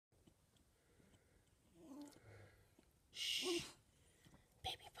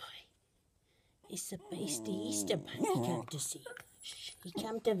It's the Easter Bunny come to see you. He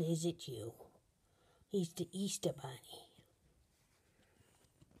come to visit you. He's the Easter Bunny.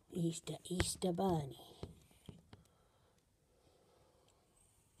 He's the Easter Bunny.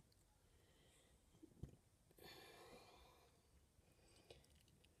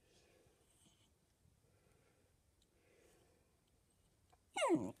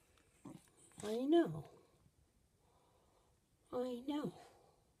 I know. I know.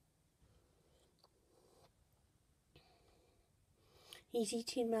 He's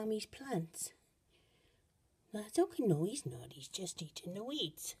eating Mummy's plants. That's okay. No, he's not. He's just eating the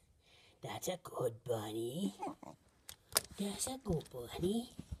weeds. That's a good bunny. That's a good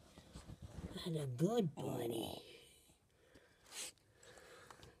bunny. That's a good bunny.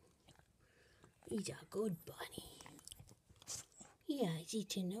 He's a good bunny. Yeah, he's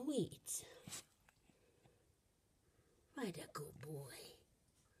eating the weeds. What a good boy.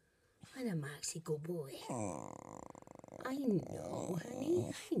 What a Maxie good boy. I know,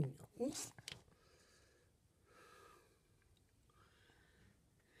 honey. I know.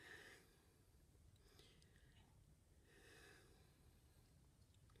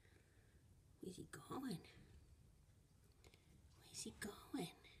 Where's he going? Where's he going?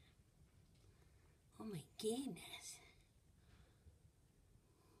 Oh my goodness.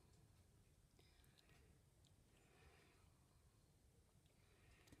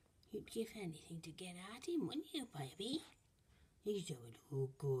 You'd give anything to get at him, wouldn't you, baby? He's a little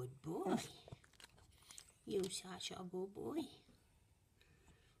good boy. You're such a good boy.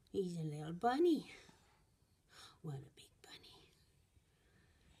 He's a little bunny. What a big bunny.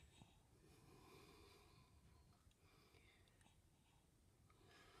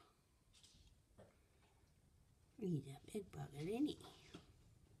 He's a big bugger, isn't he?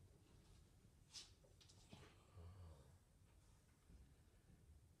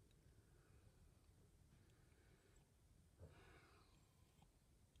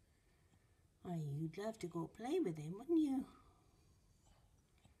 Oh, you'd love to go play with him, wouldn't you?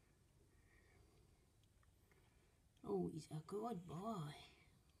 Oh, he's a good boy.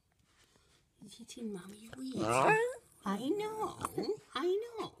 He's eating Mummy's weeds. I know. I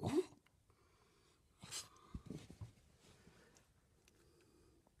know.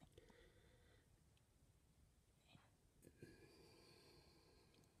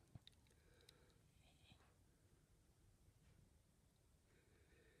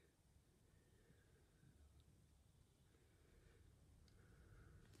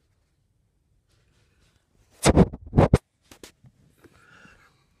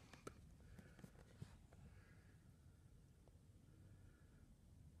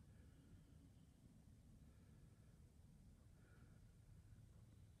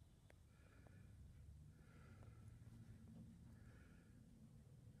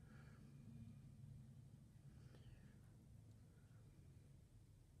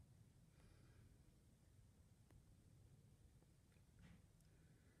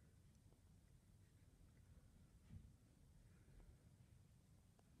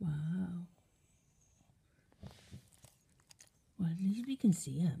 Wow. Well, at least we can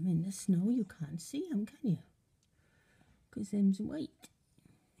see him. In the snow, you can't see him, can you? Because them's white.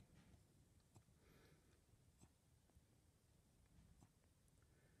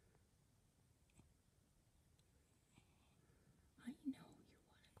 I know you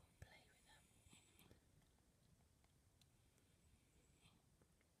want to go play with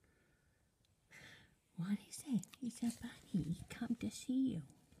him. What is it? He's a bunny. He come to see you.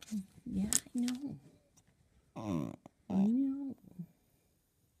 Yeah, I know. I know.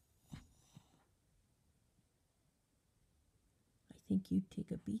 I think you'd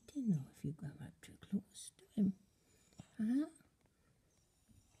take a beating, though, if you got up too close to him.